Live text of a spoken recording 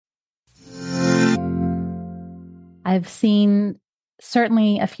I've seen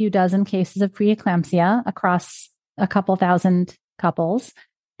certainly a few dozen cases of preeclampsia across a couple thousand couples.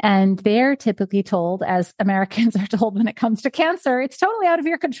 And they're typically told, as Americans are told when it comes to cancer, it's totally out of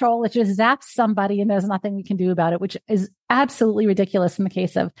your control. It just zaps somebody and there's nothing we can do about it, which is absolutely ridiculous in the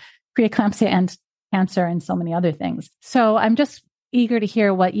case of preeclampsia and cancer and so many other things. So I'm just eager to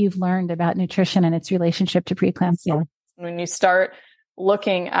hear what you've learned about nutrition and its relationship to preeclampsia. When you start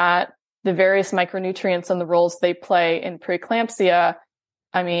looking at the various micronutrients and the roles they play in preeclampsia,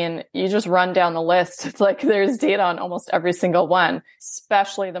 I mean, you just run down the list. It's like there's data on almost every single one,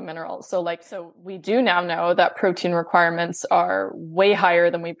 especially the minerals. So we do now know that protein requirements are way higher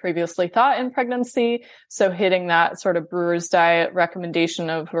than we previously thought in pregnancy. So hitting that sort of brewer's diet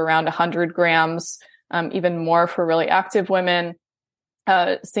recommendation of around 100 grams, even more for really active women,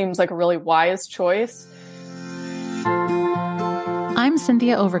 seems like a really wise choice. I'm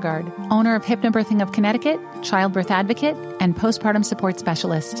Cynthia Overgard, owner of Hypnobirthing of Connecticut, childbirth advocate, and postpartum support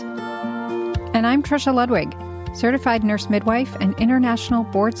specialist. And I'm Trisha Ludwig, certified nurse midwife and international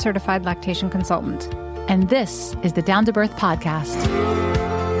board-certified lactation consultant. And this is the Down to Birth podcast.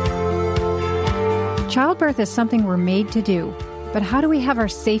 Childbirth is something we're made to do, but how do we have our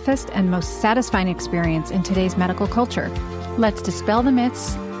safest and most satisfying experience in today's medical culture? Let's dispel the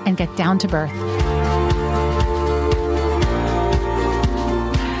myths and get down to birth.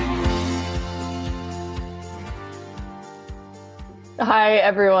 Hi,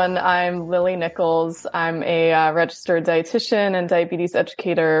 everyone. I'm Lily Nichols. I'm a registered dietitian and diabetes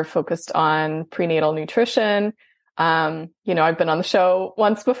educator focused on prenatal nutrition. I've been on the show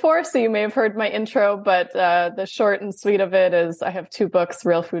once before, so you may have heard my intro, but the short and sweet of it is I have 2 books,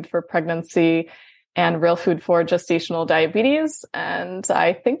 Real Food for Pregnancy and Real Food for Gestational Diabetes. And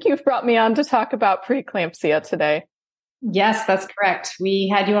I think you've brought me on to talk about preeclampsia today. Yes, that's correct. We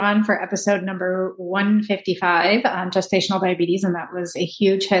had you on for episode number 155 on gestational diabetes, and that was a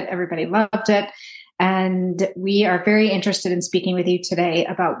huge hit. Everybody loved it. And we are very interested in speaking with you today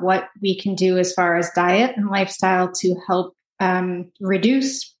about what we can do as far as diet and lifestyle to help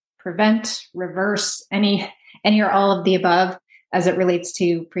reduce, prevent, reverse any or all of the above as it relates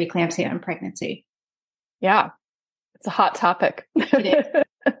to preeclampsia and pregnancy. Yeah, it's a hot topic. It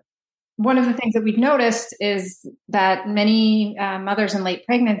is. One of the things that we've noticed is that many mothers in late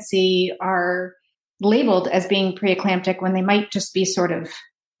pregnancy are labeled as being preeclamptic when they might just be sort of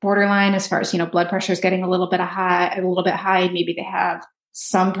borderline as far as, blood pressure is getting a little bit high. Maybe they have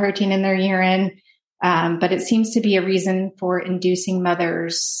some protein in their urine, but it seems to be a reason for inducing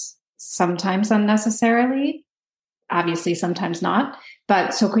mothers sometimes unnecessarily, obviously sometimes not.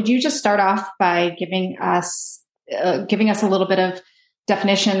 But so could you just start off by giving us a little bit of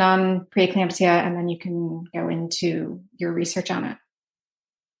definition on preeclampsia, and then you can go into your research on it.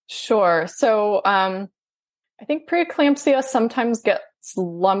 Sure. So I think preeclampsia sometimes gets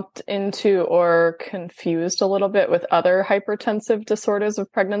lumped into or confused a little bit with other hypertensive disorders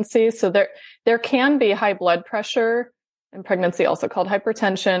of pregnancy. So there can be high blood pressure in pregnancy, also called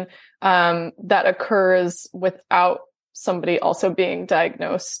hypertension, that occurs without somebody also being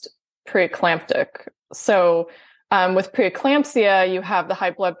diagnosed preeclamptic. So with preeclampsia, you have the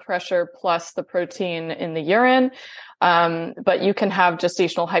high blood pressure plus the protein in the urine. But you can have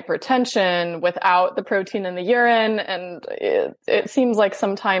gestational hypertension without the protein in the urine. And it seems like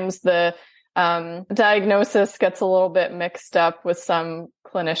sometimes the diagnosis gets a little bit mixed up with some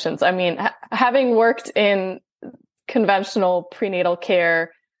clinicians. I mean, having worked in conventional prenatal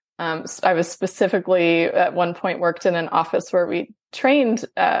care, I was specifically at one point worked in an office where we trained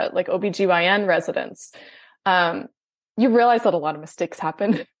like OBGYN residents. You realize that a lot of mistakes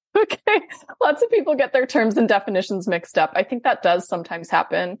happen. Okay. Lots of people get their terms and definitions mixed up. I think that does sometimes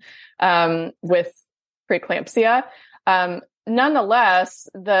happen, with preeclampsia. Nonetheless,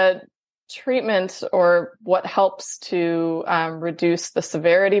 the treatment or what helps to, reduce the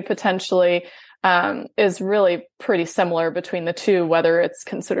severity potentially, is really pretty similar between the two, whether it's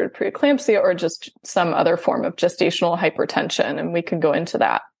considered preeclampsia or just some other form of gestational hypertension. And we can go into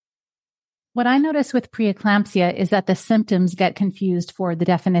that. What I notice with preeclampsia is that the symptoms get confused for the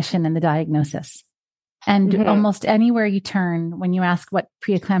definition and the diagnosis. And almost anywhere you turn, when you ask what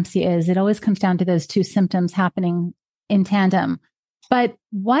preeclampsia is, it always comes down to those two symptoms happening in tandem. But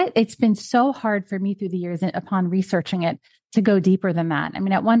it's been so hard for me through the years upon researching it to go deeper than that. I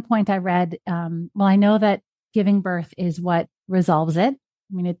mean, at one point I read, I know that giving birth is what resolves it.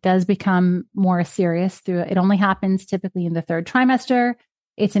 I mean, it does become more serious it only happens typically in the 3rd trimester.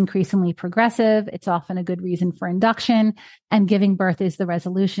 It's increasingly progressive. It's often a good reason for induction, and giving birth is the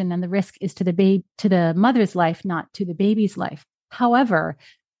resolution, and the risk is to the mother's life, not to the baby's life. However,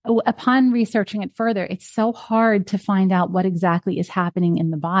 upon researching it further, it's so hard to find out what exactly is happening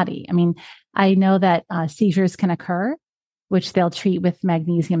in the body. I mean, I know that seizures can occur, which they'll treat with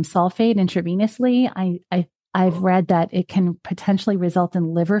magnesium sulfate intravenously. I've read that it can potentially result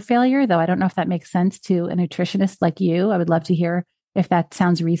in liver failure, though I don't know if that makes sense to a nutritionist like you. I would love to hear if that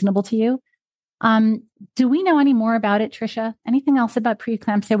sounds reasonable to you. Do we know any more about it, Tricia? Anything else about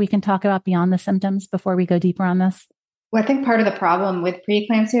preeclampsia we can talk about beyond the symptoms before we go deeper on this? Well, I think part of the problem with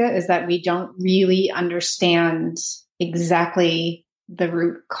preeclampsia is that we don't really understand exactly the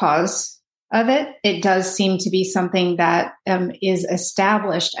root cause of it. It does seem to be something that is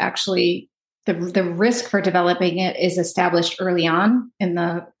established. Actually, the risk for developing it is established early on in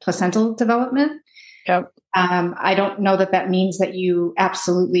the placental development. Yep. I don't know that means that you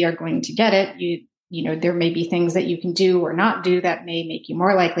absolutely are going to get it. You know, there may be things that you can do or not do that may make you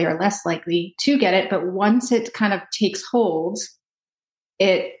more likely or less likely to get it. But once it kind of takes hold,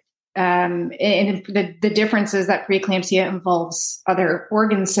 and the difference is that preeclampsia involves other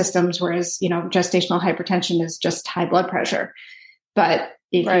organ systems, whereas, you know, gestational hypertension is just high blood pressure. But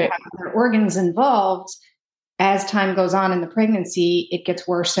if you have other organs involved, as time goes on in the pregnancy, it gets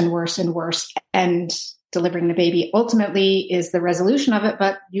worse and worse and worse. And delivering the baby ultimately is the resolution of it,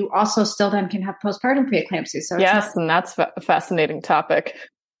 but you also still then can have postpartum preeclampsia. So yes, and that's a fascinating topic.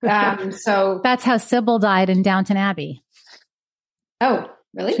 So that's how Sybil died in Downton Abbey. Oh,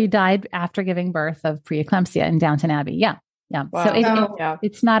 really? She died after giving birth of preeclampsia in Downton Abbey. Yeah. Yeah. Wow. So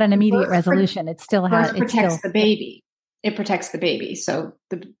it's not an immediate resolution. It still has, it protects the baby. It protects the baby. So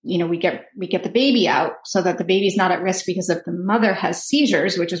we get the baby out so that the baby's not at risk, because if the mother has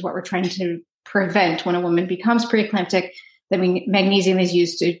seizures, which is what we're trying to prevent when a woman becomes preeclamptic, then magnesium is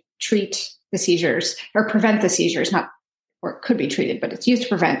used to treat the seizures or prevent the seizures, or it could be treated, but it's used to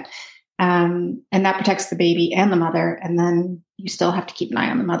prevent. And that protects the baby and the mother. And then you still have to keep an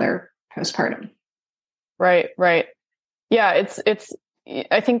eye on the mother postpartum. Right. Yeah.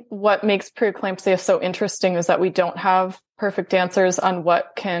 I think what makes preeclampsia so interesting is that we don't have perfect answers on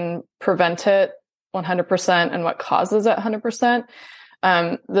what can prevent it 100% and what causes it 100%.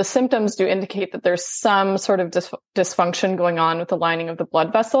 The symptoms do indicate that there's some sort of dysfunction going on with the lining of the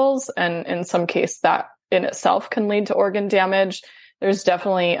blood vessels. And in some case that in itself can lead to organ damage. There's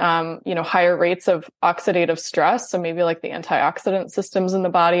definitely, higher rates of oxidative stress. So maybe like the antioxidant systems in the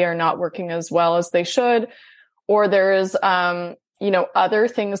body are not working as well as they should, or there is, other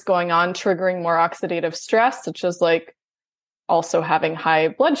things going on triggering more oxidative stress, such as like also having high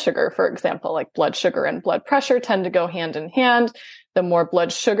blood sugar, for example. Like blood sugar and blood pressure tend to go hand in hand. The more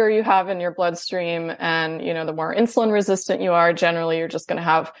blood sugar you have in your bloodstream and, the more insulin resistant you are, generally you're just going to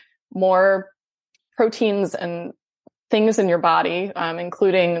have more proteins and things in your body,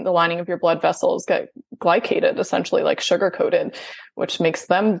 including the lining of your blood vessels, get glycated, essentially like sugar coated, which makes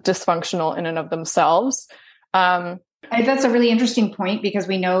them dysfunctional in and of themselves. That's a really interesting point, because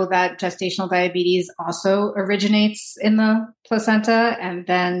we know that gestational diabetes also originates in the placenta. And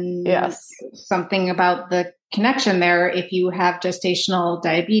then something about the connection there, if you have gestational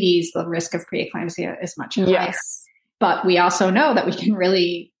diabetes, the risk of preeclampsia is much higher. Yes. But we also know that we can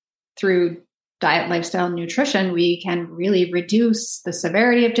really, through diet, lifestyle, and nutrition, we can really reduce the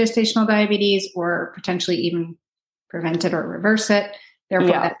severity of gestational diabetes or potentially even prevent it or reverse it.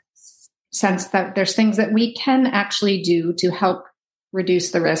 Therefore, that sense that there's things that we can actually do to help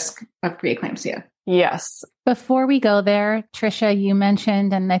reduce the risk of preeclampsia. Yes. Before we go there, Tricia, you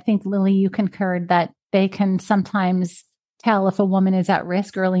mentioned, and I think Lily, you concurred, that they can sometimes tell if a woman is at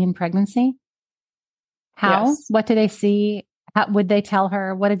risk early in pregnancy. How? Yes. What do they see? How would they tell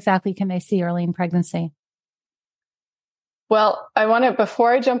her? What exactly can they see early in pregnancy? Well,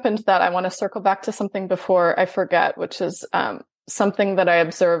 before I jump into that, I want to circle back to something before I forget, which is something that I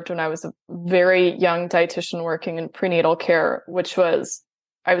observed when I was a very young dietitian working in prenatal care, which was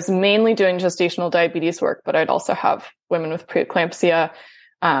I was mainly doing gestational diabetes work, but I'd also have women with preeclampsia,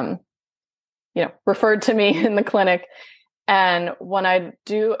 referred to me in the clinic. And when I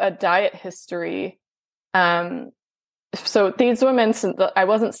do a diet history, so these women, I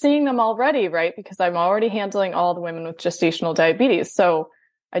wasn't seeing them already, right? Because I'm already handling all the women with gestational diabetes. So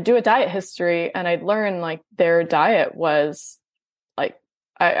I do a diet history and I'd learn like their diet was like,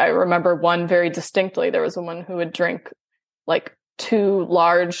 I remember one very distinctly. There was a woman who would drink like 2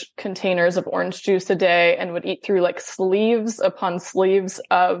 large containers of orange juice a day and would eat through like sleeves upon sleeves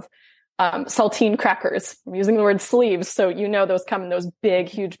of saltine crackers. I'm using the word sleeves. So, those come in those big,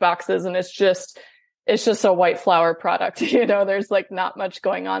 huge boxes, and it's just a white flour product. There's like not much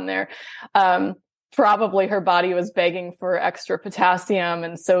going on there. probably her body was begging for extra potassium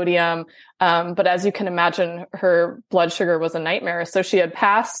and sodium. But as you can imagine, her blood sugar was a nightmare. So she had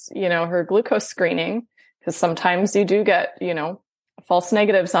passed, her glucose screening, because sometimes you do get, false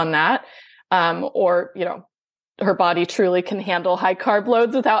negatives on that. Or her body truly can handle high carb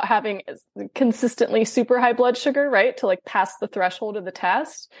loads without having consistently super high blood sugar, right? To like pass the threshold of the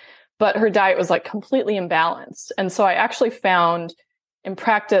test. But her diet was like completely imbalanced. And so I actually found in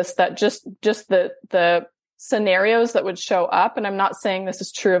practice that just the scenarios that would show up, and I'm not saying this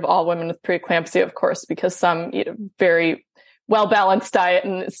is true of all women with preeclampsia, of course, because some eat a very well-balanced diet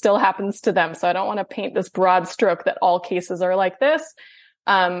and it still happens to them. So I don't want to paint this broad stroke that all cases are like this.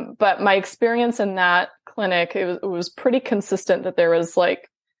 But my experience in that clinic, it was pretty consistent that there was like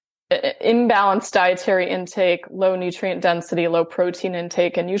imbalanced dietary intake, low nutrient density, low protein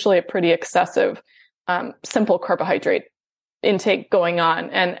intake, and usually a pretty excessive, simple carbohydrate intake going on.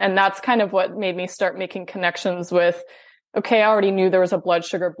 And that's kind of what made me start making connections with, okay, I already knew there was a blood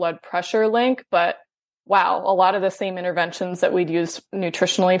sugar, blood pressure link, but wow, a lot of the same interventions that we'd use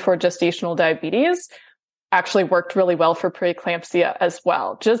nutritionally for gestational diabetes actually worked really well for preeclampsia as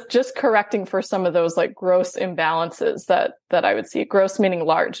well. Just correcting for some of those like gross imbalances that I would see. Gross meaning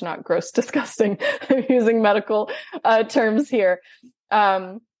large, not gross disgusting. I'm using medical terms here.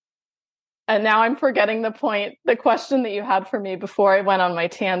 And now I'm forgetting the question that you had for me before I went on my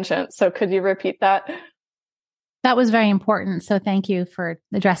tangent. So could you repeat that? That was very important. So thank you for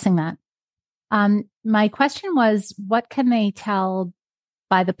addressing that. My question was, what can they tell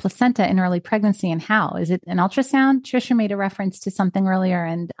by the placenta in early pregnancy and how? Is it an ultrasound? Trisha made a reference to something earlier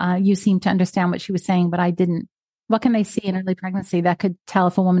and you seemed to understand what she was saying, but I didn't. What can they see in early pregnancy that could tell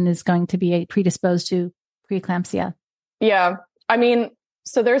if a woman is going to be predisposed to preeclampsia? Yeah. I mean,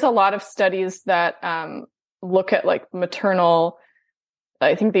 so there's a lot of studies that look at like maternal,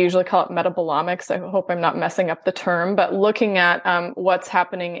 I think they usually call it metabolomics. I hope I'm not messing up the term, but looking at what's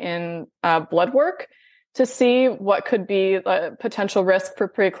happening in blood work to see what could be a potential risk for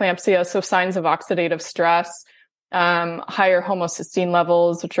preeclampsia. So signs of oxidative stress, higher homocysteine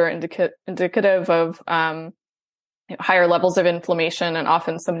levels, which are indicative of higher levels of inflammation and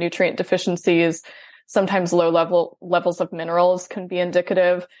often some nutrient deficiencies. Sometimes low levels of minerals can be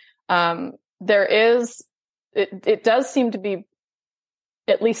indicative. It does seem to be,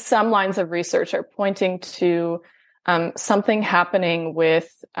 at least some lines of research are pointing to something happening with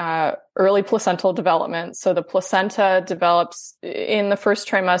early placental development. So the placenta develops in the first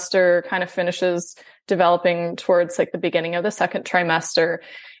trimester, kind of finishes developing towards like the beginning of the second trimester.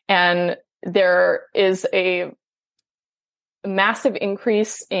 And there is a massive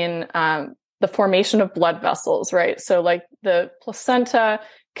increase in the formation of blood vessels, right? So like the placenta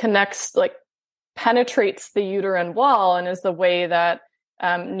penetrates the uterine wall and is the way that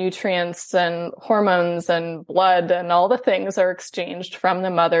nutrients and hormones and blood and all the things are exchanged from the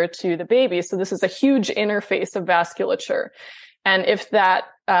mother to the baby. So this is a huge interface of vasculature. And if that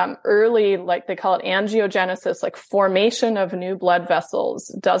early, like they call it angiogenesis, like formation of new blood vessels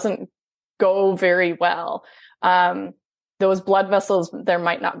doesn't go very well, those blood vessels, there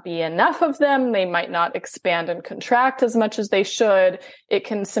might not be enough of them. They might not expand and contract as much as they should. It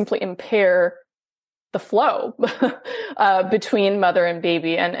can simply impair the flow between mother and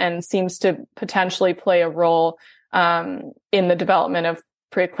baby and seems to potentially play a role in the development of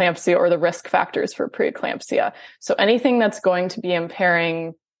preeclampsia or the risk factors for preeclampsia. So anything that's going to be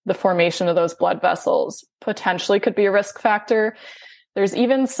impairing the formation of those blood vessels potentially could be a risk factor. There's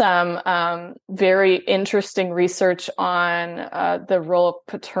even some very interesting research on the role of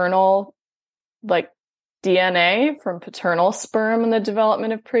paternal, like DNA from paternal sperm in the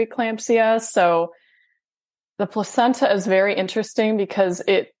development of preeclampsia. So the placenta is very interesting because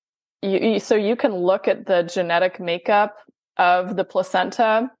you can look at the genetic makeup of the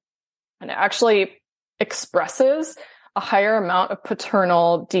placenta and it actually expresses a higher amount of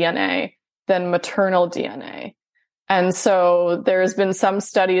paternal DNA than maternal DNA. And so there's been some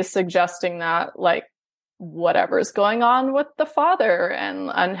studies suggesting that like whatever's going on with the father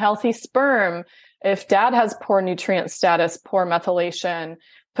and unhealthy sperm, if dad has poor nutrient status, poor methylation,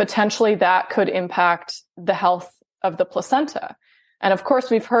 potentially that could impact the health of the placenta. And of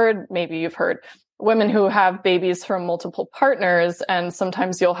course, maybe you've heard women who have babies from multiple partners, and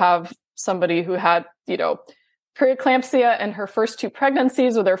sometimes you'll have somebody who had, preeclampsia in her first two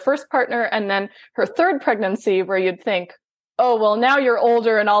pregnancies with her first partner, and then her third pregnancy where you'd think, oh, well, now you're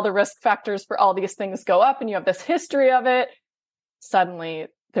older and all the risk factors for all these things go up and you have this history of it. Suddenly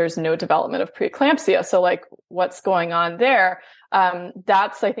there's no development of preeclampsia. So like what's going on there?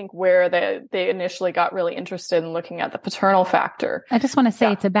 That's, I think, where they initially got really interested in looking at the paternal factor. I just want to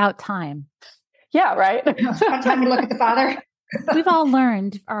say It's about time. Yeah, right. One time we look at the father. We've all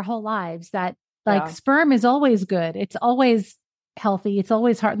learned our whole lives that sperm is always good. It's always healthy. It's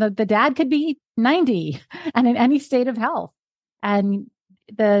always hard. The dad could be 90 and in any state of health. And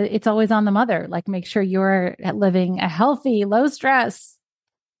it's always on the mother. Like, make sure you're living a healthy, low stress,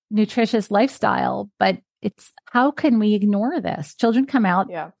 nutritious lifestyle. But it's, how can we ignore this? Children come out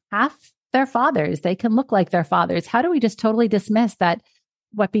half their fathers. They can look like their fathers. How do we just totally dismiss that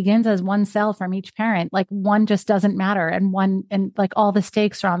what begins as one cell from each parent, like one just doesn't matter, and like all the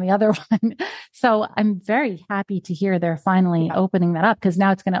stakes are on the other one? So I'm very happy to hear they're finally opening that up, because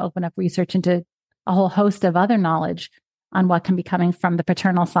now it's going to open up research into a whole host of other knowledge on what can be coming from the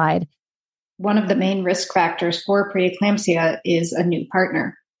paternal side. One of the main risk factors for preeclampsia is a new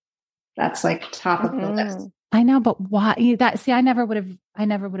partner. That's like top of the list. I know, but why that? See, I never would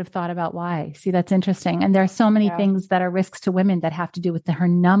have thought about why. See, that's interesting. And there are so many things that are risks to women that have to do with her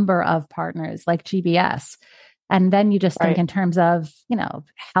number of partners, like GBS. And then you just think in terms of,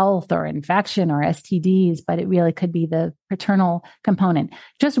 health or infection or STDs, but it really could be the paternal component.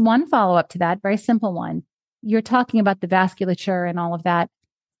 Just one follow-up to that, very simple one. You're talking about the vasculature and all of that.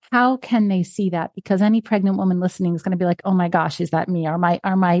 How can they see that? Because any pregnant woman listening is going to be like, oh my gosh, is that me?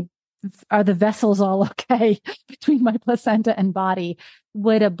 Are the vessels all okay between my placenta and body?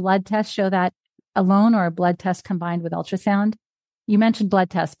 Would a blood test show that alone, or a blood test combined with ultrasound? You mentioned blood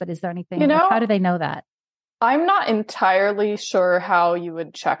tests, but is there anything, how do they know that? I'm not entirely sure how you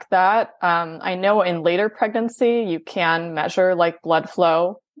would check that. I know in later pregnancy, you can measure like blood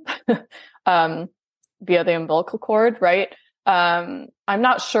flow via the umbilical cord, right? I'm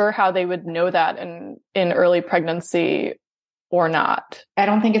not sure how they would know that in early pregnancy or not. I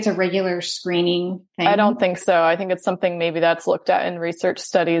don't think it's a regular screening thing. I don't think so. I think it's something maybe that's looked at in research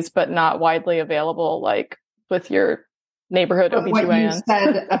studies, but not widely available, like with your neighborhood OBGYN. What you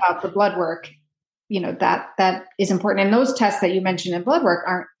said about the blood work, that is important. And those tests that you mentioned in blood work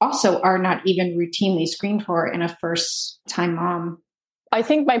are not even routinely screened for in a first-time mom. I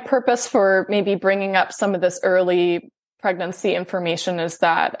think my purpose for maybe bringing up some of this early pregnancy information is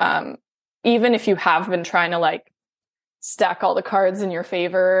that even if you have been trying to stack all the cards in your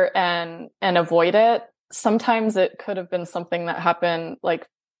favor and avoid it, sometimes it could have been something that happened, like,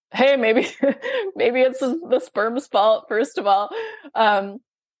 hey, maybe it's the sperm's fault, first of all.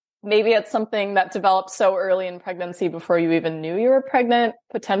 Maybe it's something that developed so early in pregnancy before you even knew you were pregnant,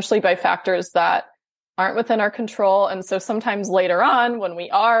 potentially by factors that aren't within our control. And so sometimes later on, when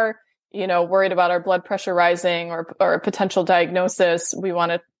we are, worried about our blood pressure rising or a potential diagnosis, we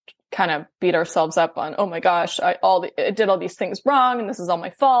want to kind of beat ourselves up on, oh my gosh, I did all these things wrong and this is all my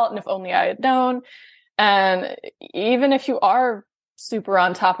fault. And if only I had known. And even if you are super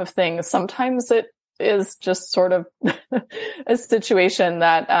on top of things, sometimes it is just sort of a situation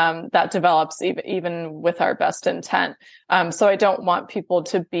that, that develops even with our best intent. So I don't want people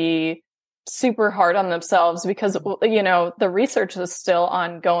to be super hard on themselves, because, the research is still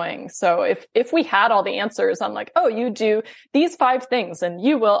ongoing. So if we had all the answers on like, oh, you do these 5 things and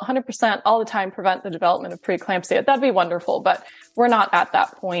you will 100% all the time prevent the development of preeclampsia, that'd be wonderful, but we're not at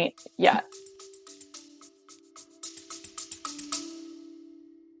that point yet.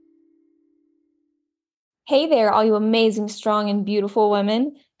 Hey there, all you amazing, strong, and beautiful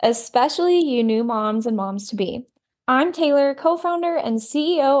women, especially you new moms and moms-to-be. I'm Taylor, co-founder and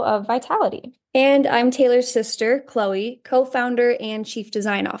CEO of Vitality. And I'm Taylor's sister, Chloe, co-founder and chief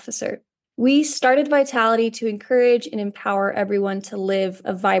design officer. We started Vitality to encourage and empower everyone to live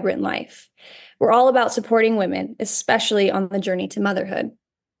a vibrant life. We're all about supporting women, especially on the journey to motherhood.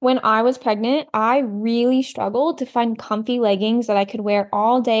 When I was pregnant, I really struggled to find comfy leggings that I could wear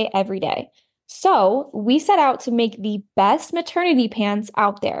all day, every day. So we set out to make the best maternity pants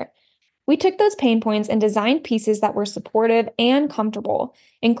out there. We took those pain points and designed pieces that were supportive and comfortable,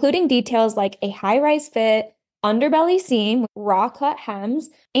 including details like a high-rise fit, underbelly seam, raw cut hems,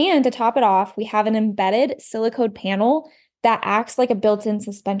 and to top it off, we have an embedded silicone panel that acts like a built-in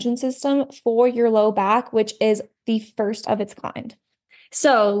suspension system for your low back, which is the first of its kind.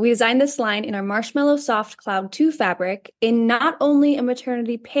 So we designed this line in our Marshmallow Soft Cloud 2 fabric in not only a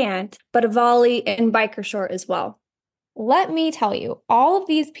maternity pant, but a volley and biker short as well. Let me tell you, all of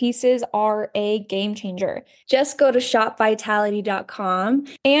these pieces are a game changer. Just go to shopvitality.com.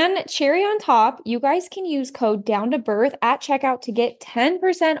 And cherry on top, you guys can use code DOWNTOBIRTH at checkout to get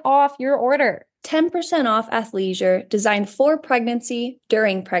 10% off your order. 10% off athleisure designed for pregnancy,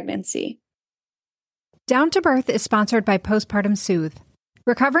 during pregnancy. Down to Birth is sponsored by Postpartum Soothe.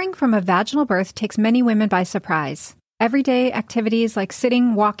 Recovering from a vaginal birth takes many women by surprise. Everyday activities like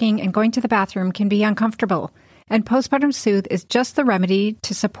sitting, walking, and going to the bathroom can be uncomfortable. And Postpartum Soothe is just the remedy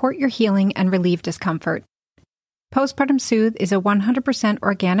to support your healing and relieve discomfort. Postpartum Soothe is a 100%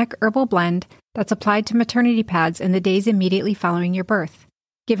 organic herbal blend that's applied to maternity pads in the days immediately following your birth,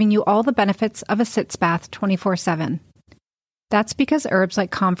 giving you all the benefits of a sitz bath 24/7. That's because herbs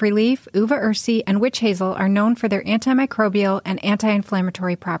like comfrey leaf, uva ursi, and witch hazel are known for their antimicrobial and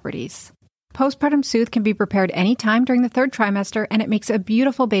anti-inflammatory properties. Postpartum Soothe can be prepared anytime during the third trimester, and it makes a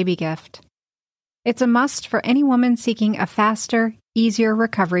beautiful baby gift. It's a must for any woman seeking a faster, easier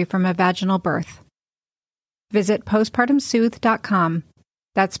recovery from a vaginal birth. Visit postpartumsoothe.com.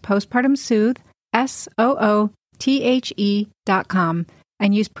 That's postpartum soothe, SOOTHE.com,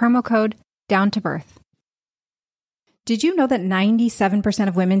 and use promo code DOWNTOBIRTH. Did you know that 97%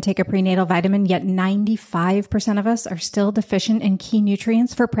 of women take a prenatal vitamin, yet 95% of us are still deficient in key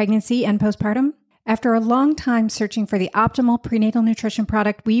nutrients for pregnancy and postpartum? After a long time searching for the optimal prenatal nutrition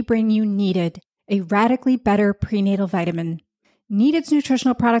product, we bring you Needed, a radically better prenatal vitamin. Needed's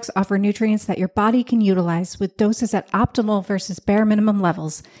nutritional products offer nutrients that your body can utilize with doses at optimal versus bare minimum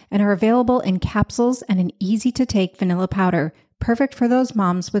levels and are available in capsules and an easy-to-take vanilla powder, perfect for those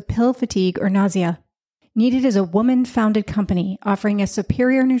moms with pill fatigue or nausea. Needed is a woman-founded company offering a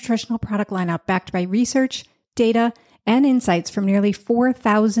superior nutritional product lineup backed by research, data, and insights from nearly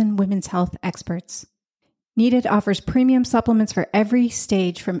 4,000 women's health experts. Needed offers premium supplements for every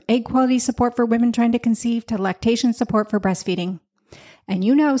stage, from egg quality support for women trying to conceive to lactation support for breastfeeding. And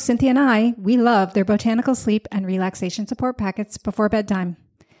you know, Cynthia and I, we love their botanical sleep and relaxation support packets before bedtime.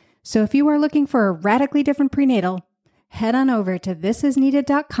 So if you are looking for a radically different prenatal, head on over to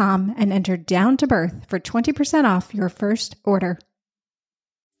thisisneeded.com and enter Down to Birth for 20% off your first order.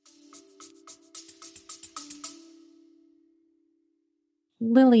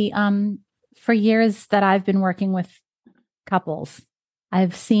 Lily, for years that I've been working with couples,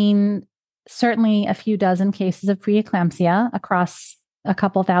 I've seen certainly a few dozen cases of preeclampsia across a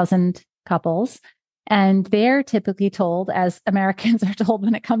couple thousand couples. And they're typically told, as Americans are told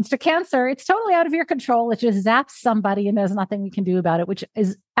when it comes to cancer, it's totally out of your control. It just zaps somebody and there's nothing we can do about it, which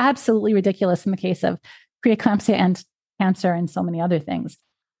is absolutely ridiculous in the case of preeclampsia and cancer and so many other things.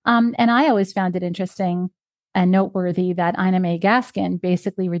 And I always found it interesting and noteworthy that Ina May Gaskin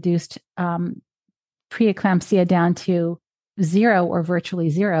basically reduced preeclampsia down to zero or virtually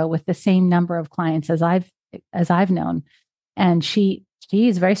zero with the same number of clients as I've known. And she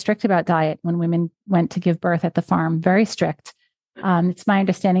is very strict about diet when women went to give birth at the farm, very strict. It's my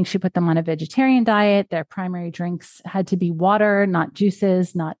understanding she put them on a vegetarian diet. Their primary drinks had to be water, not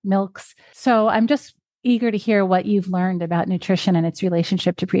juices, not milks. So I'm just eager to hear what you've learned about nutrition and its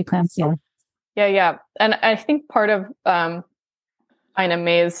relationship to preeclampsia. Yeah. And I think part of Ina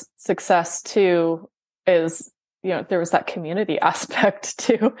May's success too is, there was that community aspect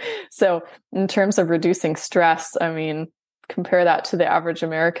too. So in terms of reducing stress, I mean, compare that to the average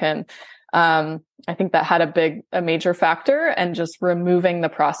American. I think that had a major factor, and just removing the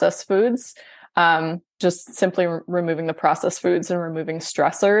processed foods, just simply removing the processed foods and removing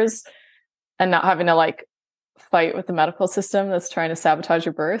stressors and not having to fight with the medical system that's trying to sabotage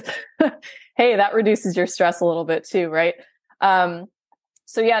your birth. Hey, that reduces your stress a little bit too, right?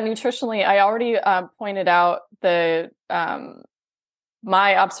 So yeah, nutritionally, I already pointed out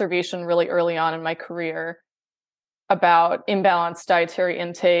my observation really early on in my career about imbalanced dietary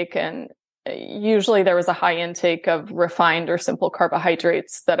intake. And usually there was a high intake of refined or simple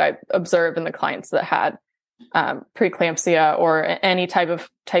carbohydrates that I observed in the clients that had preeclampsia or any type of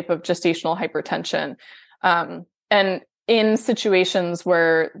gestational hypertension. And in situations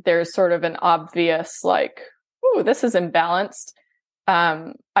where there's sort of an obvious this is imbalanced,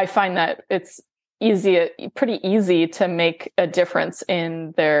 I find that it's pretty easy to make a difference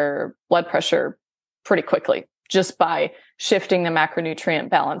in their blood pressure pretty quickly, just by shifting the macronutrient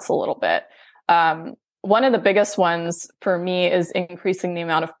balance a little bit. One of the biggest ones for me is increasing the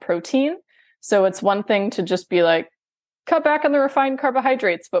amount of protein. So it's one thing to just be cut back on the refined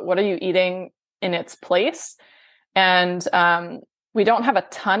carbohydrates, but what are you eating in its place? And we don't have a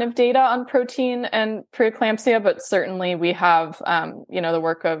ton of data on protein and preeclampsia, but certainly we have, the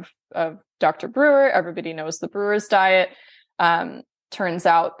work of Dr. Brewer. Everybody knows the Brewer's diet. Turns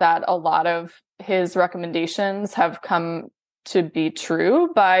out that a lot of his recommendations have come to be true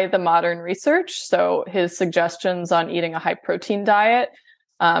by the modern research. So his suggestions on eating a high protein diet,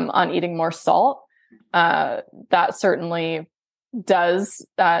 on eating more salt, that certainly does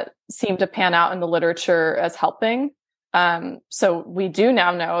seem to pan out in the literature as helping. So we do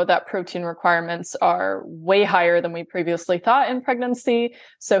now know that protein requirements are way higher than we previously thought in pregnancy.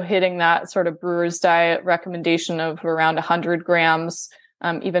 So hitting that sort of Brewer's diet recommendation of around 100 grams,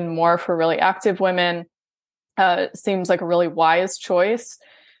 even more for really active women, seems like a really wise choice.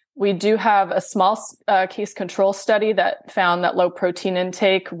 We do have a small case control study that found that low protein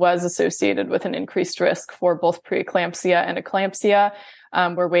intake was associated with an increased risk for both preeclampsia and eclampsia.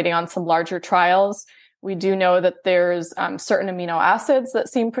 We're waiting on some larger trials. We do know that there's certain amino acids that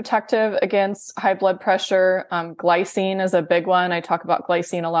seem protective against high blood pressure. Glycine is a big one. I talk about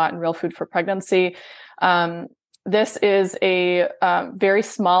glycine a lot in Real Food for Pregnancy. This is a very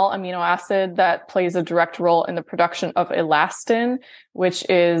small amino acid that plays a direct role in the production of elastin, which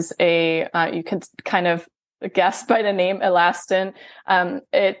is you can kind of guess by the name elastin.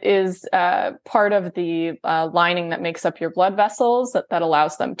 It is part of the lining that makes up your blood vessels that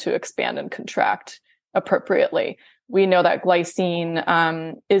allows them to expand and contract appropriately. We know that glycine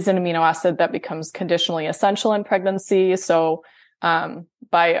is an amino acid that becomes conditionally essential in pregnancy. So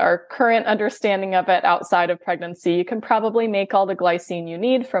by our current understanding of it outside of pregnancy, you can probably make all the glycine you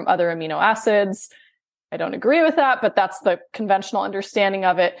need from other amino acids. I don't agree with that, but that's the conventional understanding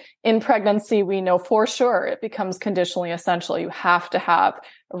of it. In pregnancy, we know for sure it becomes conditionally essential. You have to have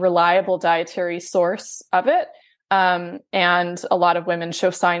a reliable dietary source of it. And a lot of women show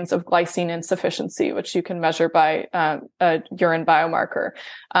signs of glycine insufficiency, which you can measure by a urine biomarker.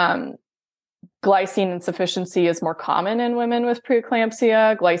 Glycine insufficiency is more common in women with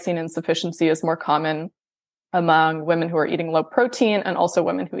preeclampsia. Glycine insufficiency is more common among women who are eating low protein and also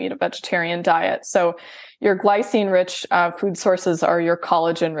women who eat a vegetarian diet. So your glycine-rich food sources are your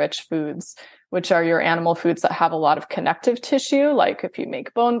collagen-rich foods, which are your animal foods that have a lot of connective tissue. Like if you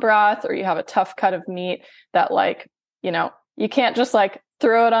make bone broth or you have a tough cut of meat that you can't just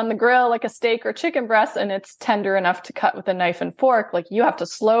throw it on the grill like a steak or chicken breast and it's tender enough to cut with a knife and fork. You have to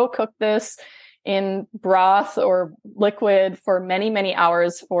slow cook this in broth or liquid for many, many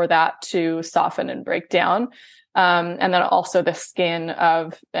hours for that to soften and break down. And then also the skin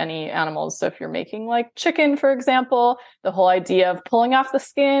of any animals. So if you're making chicken, for example, the whole idea of pulling off the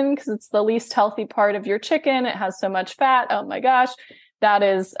skin because it's the least healthy part of your chicken, it has so much fat. Oh my gosh, that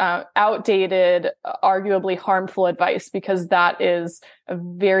is outdated, arguably harmful advice because that is a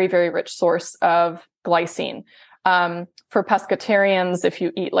very, very rich source of glycine. For pescatarians, if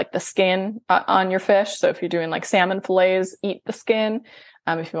you eat the skin on your fish, so if you're doing salmon fillets, eat the skin.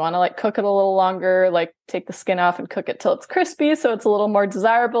 If you want to cook it a little longer, take the skin off and cook it till it's crispy, so it's a little more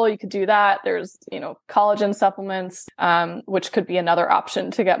desirable, you could do that. There's, collagen supplements, which could be another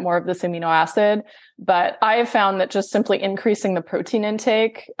option to get more of this amino acid. But I have found that just simply increasing the protein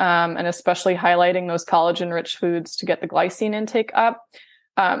intake, and especially highlighting those collagen-rich foods to get the glycine intake up,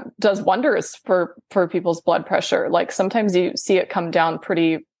 does wonders for people's blood pressure. Sometimes you see it come down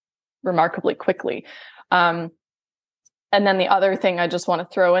pretty remarkably quickly. And then the other thing I just want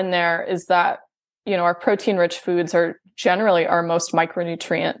to throw in there is that, our protein-rich foods are generally our most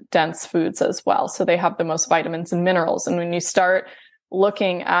micronutrient-dense foods as well. So they have the most vitamins and minerals. And when you start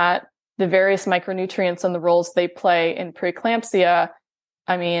looking at the various micronutrients and the roles they play in preeclampsia,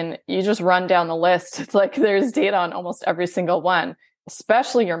 you just run down the list. It's there's data on almost every single one,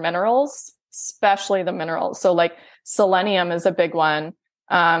 especially your minerals, especially the minerals. So selenium is a big one.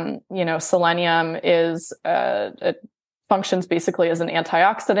 Selenium is it functions basically as an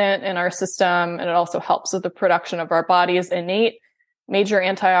antioxidant in our system, and it also helps with the production of our body's innate major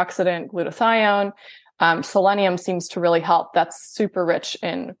antioxidant, glutathione. Selenium seems to really help. That's super rich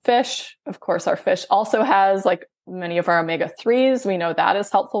in fish. Of course, our fish also has many of our omega-3s. We know that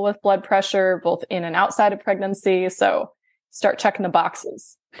is helpful with blood pressure, both in and outside of pregnancy. So start checking the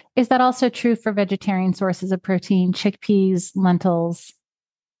boxes. Is that also true for vegetarian sources of protein, chickpeas, lentils,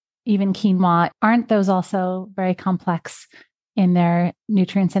 even quinoa? Aren't those also very complex in their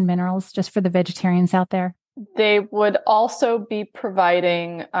nutrients and minerals, just for the vegetarians out there? They would also be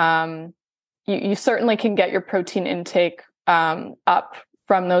providing, you certainly can get your protein intake up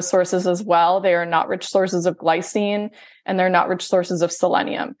from those sources as well. They are not rich sources of glycine and they're not rich sources of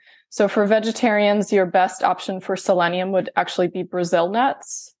selenium. So for vegetarians, your best option for selenium would actually be Brazil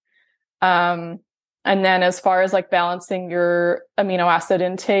nuts. And then as far as balancing your amino acid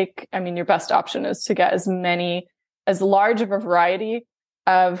intake, your best option is to get as large of a variety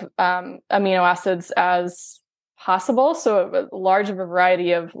of amino acids as possible. So a large of a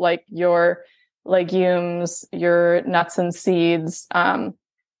variety of your legumes, your nuts and seeds,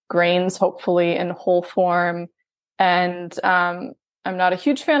 grains, hopefully in whole form. And I'm not a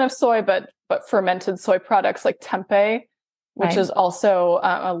huge fan of soy, but fermented soy products like tempeh, which is also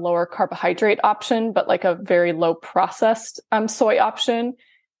a lower carbohydrate option, but a very low processed soy option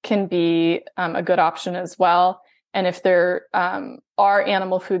can be a good option as well. And if there are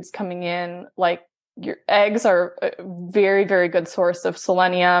animal foods coming in, like your eggs are a very, very good source of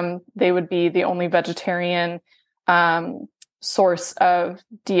selenium. They would be the only vegetarian source of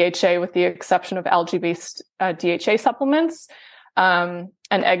DHA, with the exception of algae-based DHA supplements. And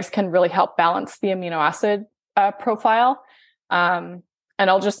eggs can really help balance the amino acid profile. And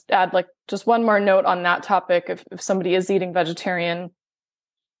I'll just add just one more note on that topic. If somebody is eating vegetarian,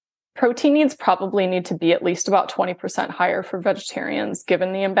 protein needs probably need to be at least about 20% higher for vegetarians,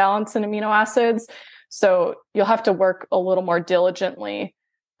 given the imbalance in amino acids. So you'll have to work a little more diligently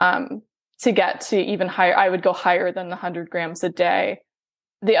to get to even higher. I would go higher than the 100 grams a day.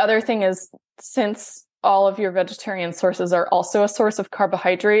 The other thing is, since all of your vegetarian sources are also a source of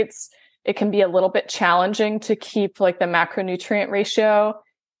carbohydrates, it can be a little bit challenging to keep the macronutrient ratio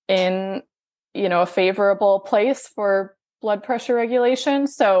in, a favorable place for blood pressure regulation.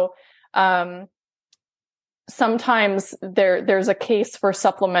 So sometimes there's a case for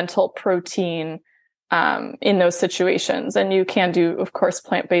supplemental protein in those situations. And you can do, of course,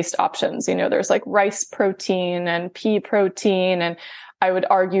 plant-based options. There's rice protein and pea protein. And I would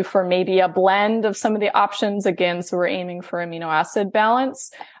argue for maybe a blend of some of the options. Again, so we're aiming for amino acid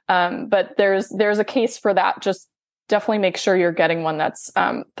balance. But there's a case for that. Just definitely make sure you're getting one that's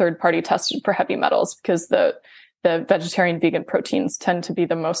third-party tested for heavy metals, because the vegetarian vegan proteins tend to be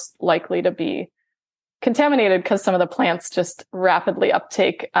the most likely to be contaminated, because some of the plants just rapidly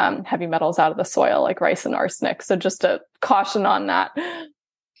uptake heavy metals out of the soil, like rice and arsenic. So just a caution on that.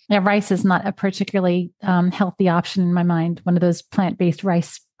 Yeah, rice is not a particularly healthy option in my mind, one of those plant-based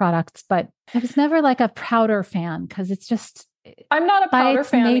rice products, but I was never a powder fan, because it's just, I'm not a powder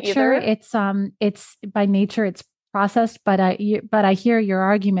fan nature, either. It's by nature, it's processed, but I hear your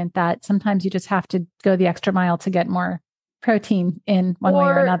argument that sometimes you just have to go the extra mile to get more protein in one way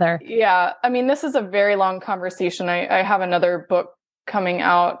or another. Yeah. I mean, this is a very long conversation. I have another book coming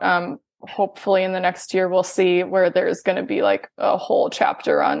out, hopefully in the next year. We'll see, where there's going to be a whole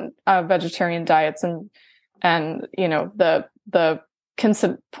chapter on vegetarian diets and the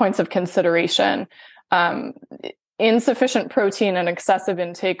points of consideration. Insufficient protein and excessive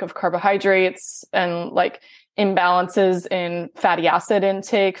intake of carbohydrates, and imbalances in fatty acid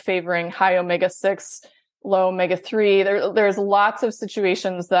intake, favoring high omega-6, low omega-3. There's lots of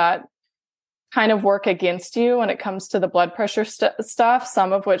situations that kind of work against you when it comes to the blood pressure stuff,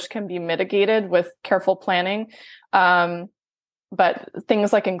 some of which can be mitigated with careful planning. But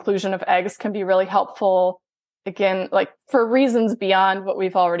things like inclusion of eggs can be really helpful. Again, for reasons beyond what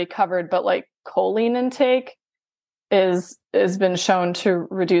we've already covered, but choline intake has been shown to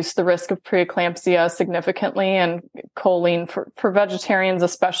reduce the risk of preeclampsia significantly. And choline for vegetarians,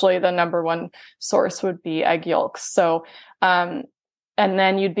 especially, the number one source would be egg yolks. So, and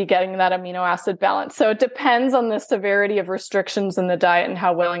then you'd be getting that amino acid balance. So it depends on the severity of restrictions in the diet and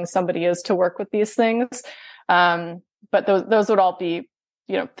how willing somebody is to work with these things. But those would all be,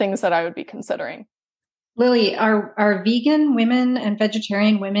 things that I would be considering. Lily, are vegan women and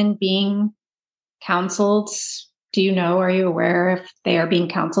vegetarian women being counseled? Are you aware if they are being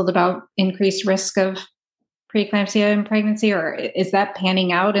counseled about increased risk of preeclampsia in pregnancy, or is that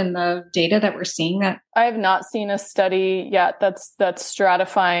panning out in the data that we're seeing? That I have not seen a study yet that's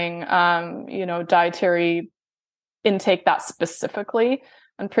stratifying, dietary intake that specifically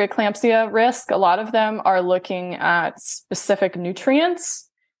on preeclampsia risk. A lot of them are looking at specific nutrients,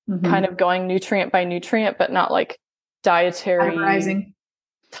 kind of going nutrient by nutrient, but not dietary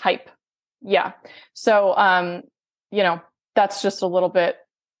type. Yeah. So, that's just a little bit,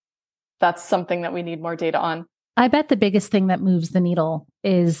 that's something that we need more data on. I bet the biggest thing that moves the needle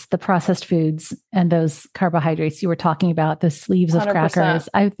is the processed foods and those carbohydrates you were talking about, the sleeves of 100%. Crackers.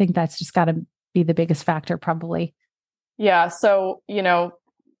 I think that's just got to be the biggest factor, probably. Yeah. So,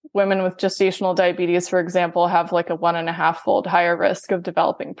 women with gestational diabetes, for example, have a 1.5-fold higher risk of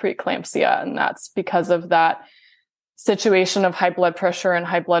developing preeclampsia. And that's because of that situation of high blood pressure and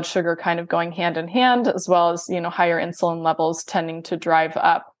high blood sugar kind of going hand in hand, as well as, higher insulin levels tending to drive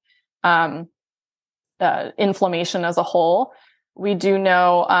up inflammation as a whole. We do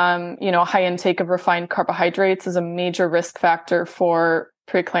know, high intake of refined carbohydrates is a major risk factor for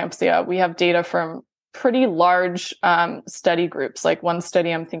preeclampsia. We have data from pretty large study groups. One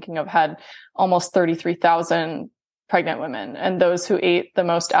study I'm thinking of had almost 33,000 pregnant women, and those who ate the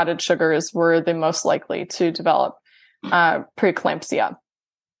most added sugars were the most likely to develop preeclampsia.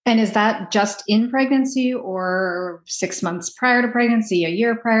 And is that just in pregnancy, or 6 months prior to pregnancy, a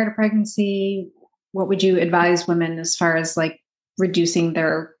year prior to pregnancy? What would you advise women as far as reducing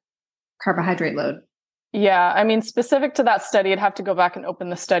their carbohydrate load? Yeah, I mean, specific to that study, I'd have to go back and open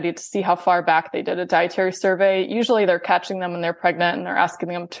the study to see how far back they did a dietary survey. Usually they're catching them when they're pregnant and they're asking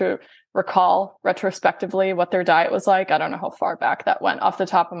them to recall retrospectively what their diet was like. I don't know how far back that went off the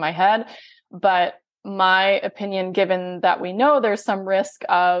top of my head, but my opinion, given that we know there's some risk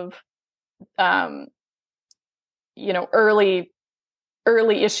of,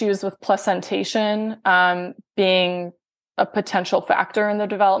 early issues with placentation being a potential factor in the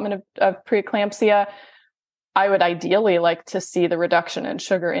development of preeclampsia, I would ideally like to see the reduction in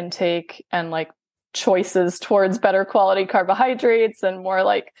sugar intake and like choices towards better quality carbohydrates and more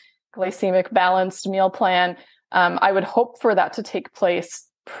like glycemic balanced meal plan. I would hope for that to take place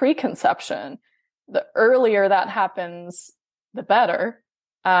preconception. The earlier that happens, the better.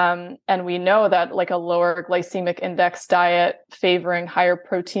 And we know that like a lower glycemic index diet favoring higher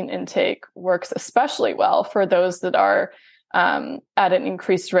protein intake works especially well for those that are at an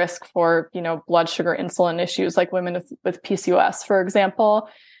increased risk for, blood sugar insulin issues, like women with PCOS, for example.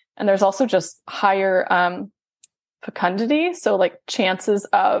 And there's also just higher fecundity. So like chances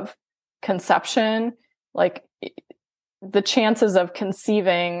of conception, like the chances of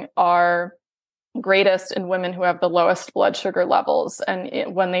conceiving are greatest in women who have the lowest blood sugar levels.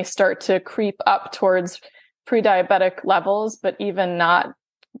 And when they start to creep up towards pre-diabetic levels, but even not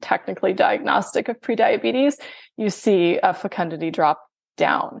technically diagnostic of prediabetes, you see a fecundity drop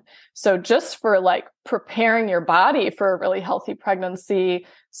down. So just for like preparing your body for a really healthy pregnancy,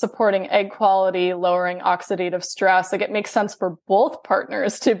 supporting egg quality, lowering oxidative stress, like it makes sense for both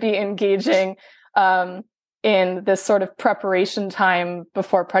partners to be engaging in this sort of preparation time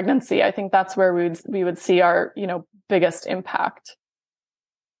before pregnancy. I think that's where we would see our, biggest impact.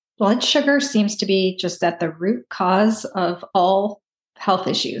 Blood sugar seems to be just at the root cause of all health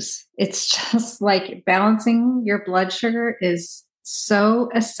issues. It's just like balancing your blood sugar is so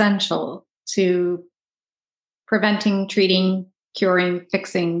essential to preventing, treating, curing,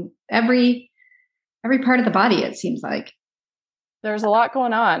 fixing every part of the body, it seems like. There's a lot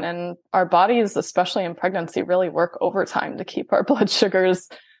going on, and our bodies, especially in pregnancy, really work overtime to keep our blood sugars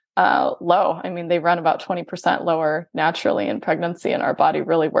low. I mean, they run about 20% lower naturally in pregnancy, and our body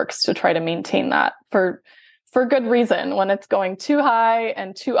really works to try to maintain that for good reason. When it's going too high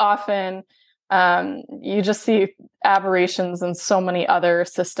and too often, you just see aberrations in so many other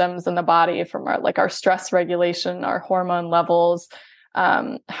systems in the body, from our stress regulation, our hormone levels,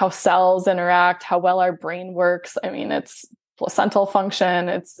 how cells interact, how well our brain works. I mean, it's placental function.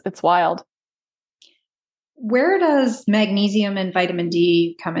 It's wild. Where does magnesium and vitamin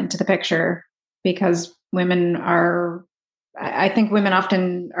D come into the picture? Because I think women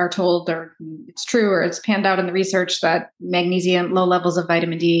often are told, or it's true, or it's panned out in the research, that low levels of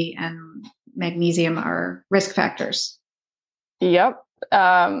vitamin D and magnesium are risk factors. Yep.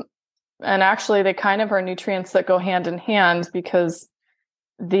 And actually they kind of are nutrients that go hand in hand, because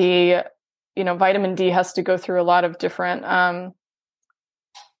vitamin D has to go through a lot of different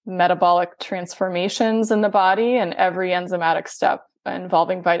metabolic transformations in the body, and every enzymatic step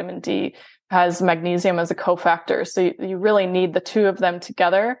involving vitamin D has magnesium as a cofactor. So you really need the two of them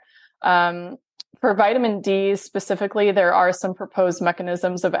together. For vitamin D specifically, there are some proposed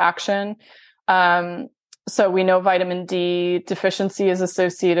mechanisms of action. So we know vitamin D deficiency is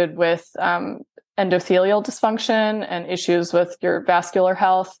associated with endothelial dysfunction and issues with your vascular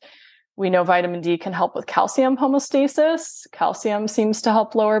health. We know vitamin D can help with calcium homeostasis. Calcium seems to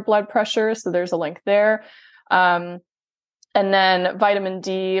help lower blood pressure, so there's a link there. And then vitamin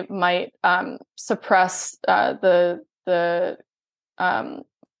D might suppress the hormone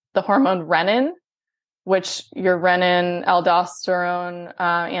renin, which your renin, aldosterone,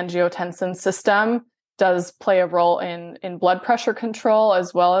 angiotensin system does play a role in blood pressure control,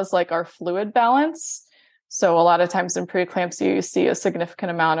 as well as like our fluid balance. So a lot of times in preeclampsia, you see a significant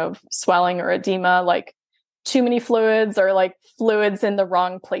amount of swelling or edema, like too many fluids or like fluids in the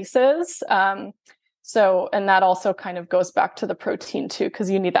wrong places. And that also kind of goes back to the protein too, because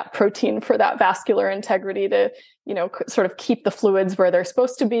you need that protein for that vascular integrity to, sort of keep the fluids where they're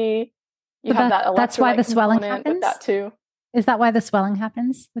supposed to be. You have that electrolyte. That's why the swelling happens with that too. Is that why the swelling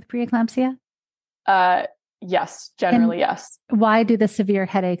happens with preeclampsia? Yes, generally, yes. Why do the severe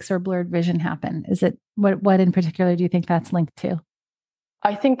headaches or blurred vision happen? Is it what in particular do you think that's linked to?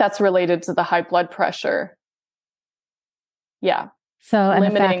 I think that's related to the high blood pressure. Yeah. So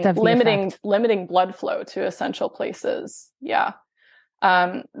limiting blood flow to essential places. Yeah.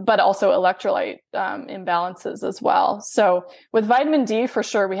 But also electrolyte imbalances as well. So with vitamin D, for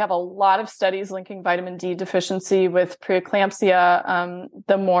sure, we have a lot of studies linking vitamin D deficiency with preeclampsia.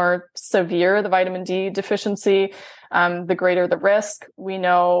 The more severe the vitamin D deficiency, the greater the risk. We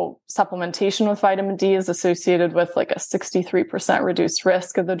know supplementation with vitamin D is associated with like a 63% reduced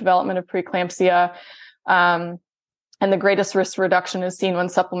risk of the development of preeclampsia. And the greatest risk reduction is seen when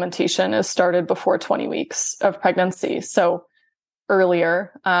supplementation is started before 20 weeks of pregnancy. So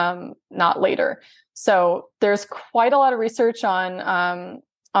earlier, not later. So there's quite a lot of research on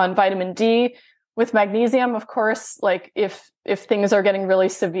vitamin D. With magnesium, of course, like if things are getting really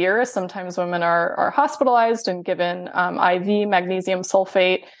severe, sometimes women are hospitalized and given IV magnesium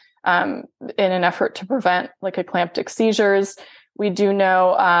sulfate in an effort to prevent like eclamptic seizures. We do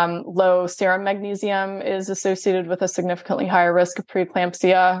know low serum magnesium is associated with a significantly higher risk of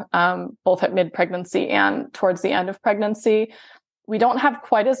preeclampsia, both at mid-pregnancy and towards the end of pregnancy. We don't have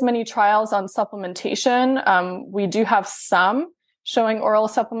quite as many trials on supplementation. We do have some showing oral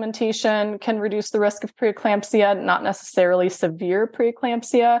supplementation can reduce the risk of preeclampsia, not necessarily severe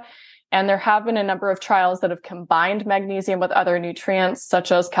preeclampsia. And there have been a number of trials that have combined magnesium with other nutrients,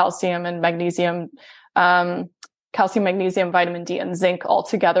 such as calcium, magnesium, vitamin D, and zinc all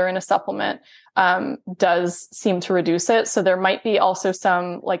together in a supplement, does seem to reduce it. So there might be also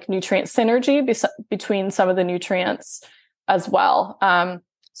some like nutrient synergy between some of the nutrients as well.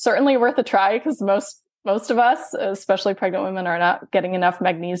 Certainly worth a try, because most of us, especially pregnant women, are not getting enough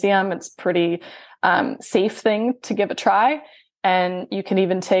magnesium. It's a pretty safe thing to give a try. And you can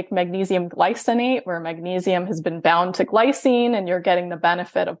even take magnesium glycinate, where magnesium has been bound to glycine, and you're getting the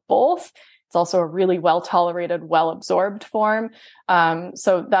benefit of both. It's also a really well-tolerated, well-absorbed form.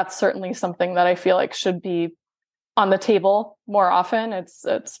 So that's certainly something that I feel like should be on the table more often. It's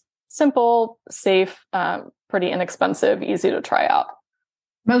simple, safe, pretty inexpensive, easy to try out.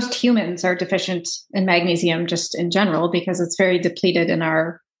 Most humans are deficient in magnesium just in general because it's very depleted in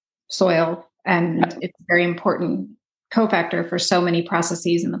our soil, and it's a very important cofactor for so many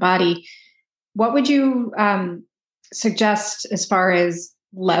processes in the body. What would you suggest as far as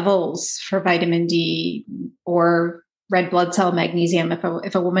levels for vitamin D or red blood cell magnesium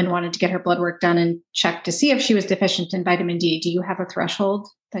if a woman wanted to get her blood work done and check to see if she was deficient in vitamin D? Do you have a threshold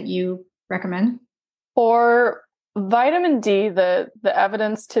that you recommend? For vitamin D, the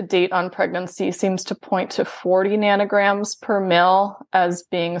evidence to date on pregnancy seems to point to 40 nanograms per mil as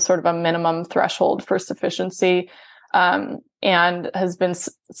being sort of a minimum threshold for sufficiency, and has been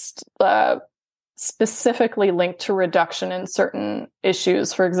specifically linked to reduction in certain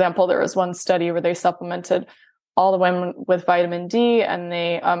issues. For example, there was one study where they supplemented all the women with vitamin D, and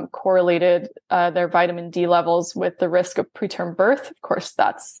they correlated their vitamin D levels with the risk of preterm birth. Of course,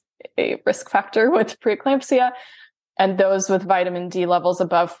 that's a risk factor with preeclampsia. And those with vitamin D levels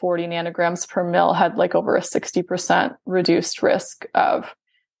above 40 nanograms per mil had like over a 60% reduced risk of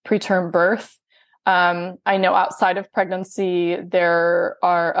preterm birth. I know outside of pregnancy, there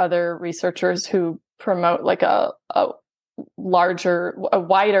are other researchers who promote like a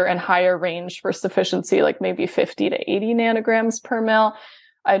wider and higher range for sufficiency, like maybe 50 to 80 nanograms per mil.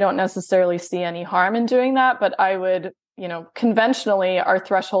 I don't necessarily see any harm in doing that, but I would, conventionally our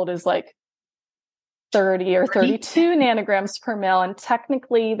threshold is like 30 or 32 nanograms per mil. And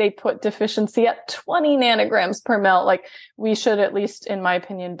technically they put deficiency at 20 nanograms per mil. Like we should, at least in my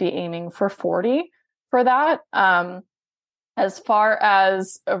opinion, be aiming for 40 for that. As far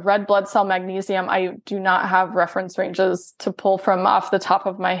as red blood cell magnesium, I do not have reference ranges to pull from off the top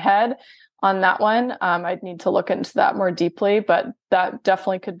of my head on that one. I'd need to look into that more deeply, but that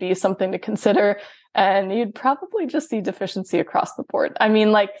definitely could be something to consider. And you'd probably just see deficiency across the board. I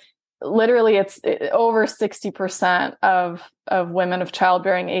mean, like, literally, it's over 60% of women of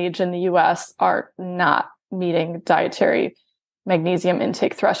childbearing age in the US are not meeting dietary magnesium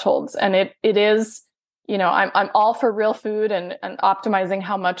intake thresholds. And it is, I'm all for real food and optimizing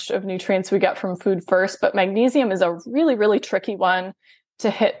how much of nutrients we get from food first, but magnesium is a really, really tricky one to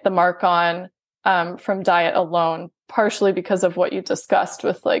hit the mark on from diet alone, partially because of what you discussed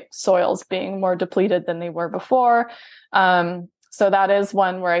with like soils being more depleted than they were before. So that is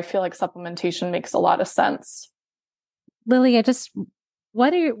one where I feel like supplementation makes a lot of sense. Lily,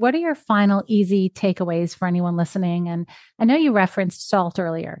 what are your final easy takeaways for anyone listening? And I know you referenced salt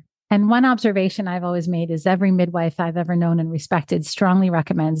earlier. And one observation I've always made is every midwife I've ever known and respected strongly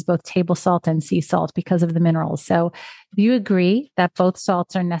recommends both table salt and sea salt because of the minerals. So do you agree that both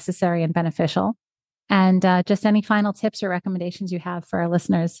salts are necessary and beneficial? And just any final tips or recommendations you have for our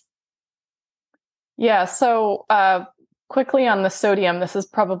listeners? Yeah. So, quickly on the sodium, this is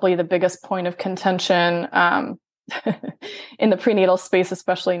probably the biggest point of contention in the prenatal space,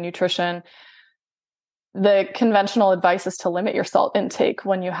 especially nutrition. The conventional advice is to limit your salt intake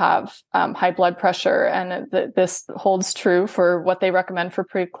when you have high blood pressure. And this holds true for what they recommend for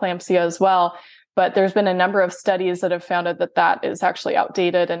preeclampsia as well. But there's been a number of studies that have found that is actually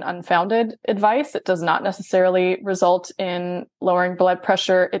outdated and unfounded advice. It does not necessarily result in lowering blood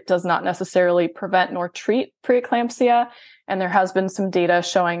pressure. It does not necessarily prevent nor treat preeclampsia. And there has been some data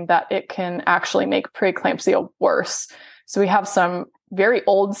showing that it can actually make preeclampsia worse. So we have some very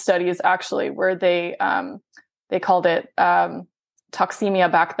old studies actually where they called it toxemia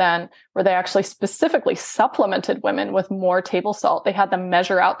back then, where they actually specifically supplemented women with more table salt. They had them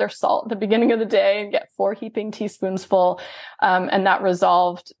measure out their salt at the beginning of the day and get 4 heaping teaspoons full. And that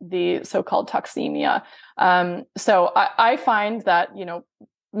resolved the so-called toxemia. So I find that,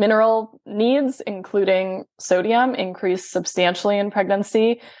 mineral needs, including sodium, increase substantially in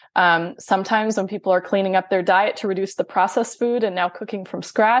pregnancy. Sometimes when people are cleaning up their diet to reduce the processed food and now cooking from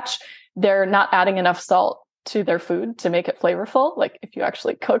scratch, they're not adding enough salt to their food to make it flavorful. Like if you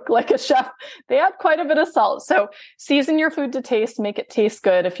actually cook like a chef, they add quite a bit of salt. So season your food to taste, make it taste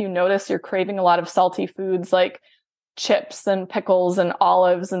good. If you notice you're craving a lot of salty foods like chips and pickles and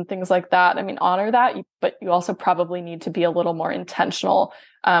olives and things like that, honor that, but you also probably need to be a little more intentional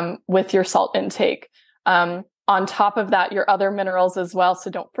with your salt intake. On top of that, your other minerals as well. So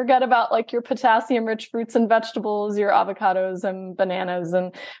don't forget about like your potassium-rich fruits and vegetables, your avocados and bananas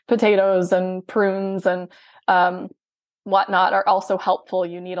and potatoes and prunes and whatnot are also helpful.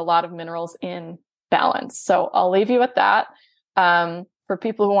 You need a lot of minerals in balance. So I'll leave you with that. For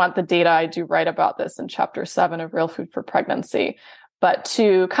people who want the data, I do write about this in chapter 7 of Real Food for Pregnancy. But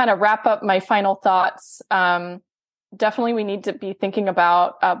to kind of wrap up my final thoughts, definitely we need to be thinking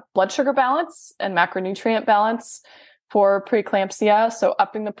about blood sugar balance and macronutrient balance for preeclampsia. So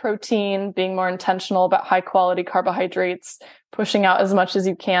upping the protein, being more intentional about high quality carbohydrates, pushing out as much as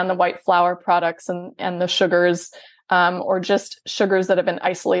you can the white flour products and the sugars, or just sugars that have been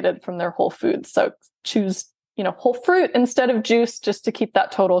isolated from their whole foods. So choose whole fruit instead of juice, just to keep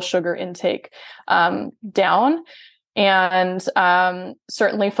that total sugar intake down. And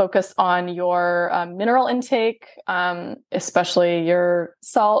certainly focus on your mineral intake, especially your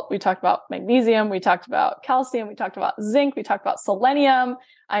salt. We talked about magnesium, we talked about calcium, we talked about zinc, we talked about selenium.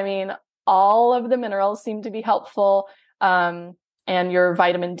 All of the minerals seem to be helpful, and your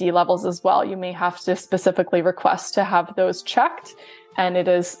vitamin D levels as well. You may have to specifically request to have those checked. And it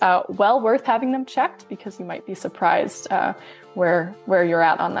is well worth having them checked, because you might be surprised where you're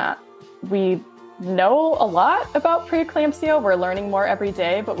at on that. We know a lot about preeclampsia. We're learning more every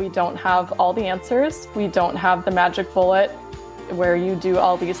day, but we don't have all the answers. We don't have the magic bullet where you do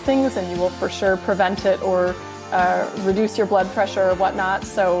all these things and you will for sure prevent it or reduce your blood pressure or whatnot.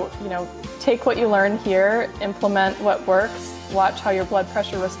 So, take what you learn here, implement what works, watch how your blood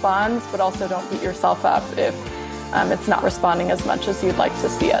pressure responds, but also don't beat yourself up if it's not responding as much as you'd like to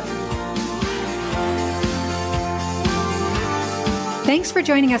see it. Thanks for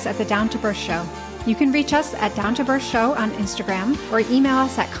joining us at the Down to Birth Show. You can reach us at Down to Birth Show on Instagram or email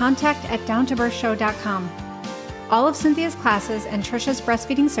us at contact@downtobirthshow.com. All of Cynthia's classes and Trisha's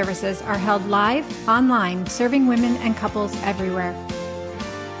breastfeeding services are held live, online, serving women and couples everywhere.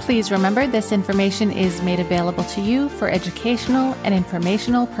 Please remember, this information is made available to you for educational and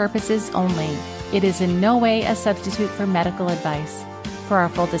informational purposes only. It is in no way a substitute for medical advice. For our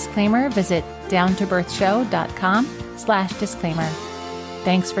full disclaimer, visit downtobirthshow.com/disclaimer.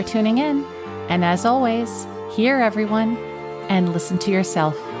 Thanks for tuning in. And as always, hear everyone and listen to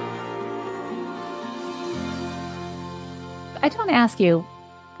yourself. I don't ask you,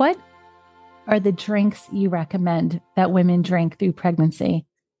 what are the drinks you recommend that women drink through pregnancy?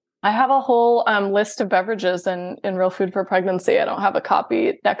 I have a whole list of beverages in Real Food for Pregnancy. I don't have a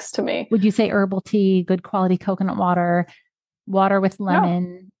copy next to me. Would you say herbal tea, good quality coconut water, water with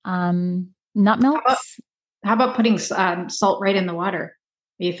lemon, nut milks? How about putting salt right in the water?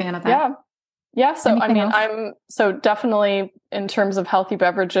 Are you a fan of that? Yeah. So, Anything else? So definitely in terms of healthy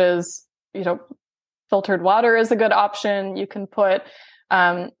beverages, filtered water is a good option. You can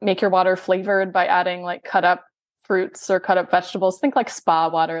make your water flavored by adding like cut up fruits or cut up vegetables. Think like spa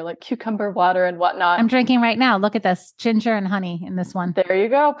water, like cucumber water and whatnot. I'm drinking right now. Look at this, ginger and honey in this one. There you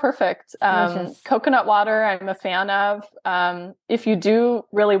go. Perfect. Coconut water, I'm a fan of. If you do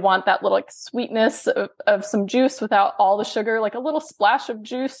really want that little sweetness of some juice without all the sugar, like a little splash of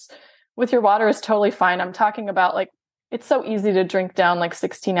juice with your water is totally fine. I'm talking about it's so easy to drink down like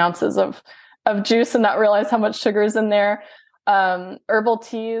 16 ounces of juice and not realize how much sugar is in there. Herbal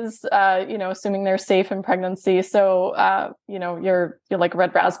teas, assuming they're safe in pregnancy. So, your like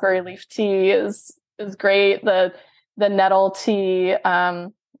red raspberry leaf tea is great. The nettle tea,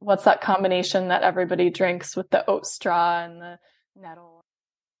 what's that combination that everybody drinks with the oat straw and the nettle?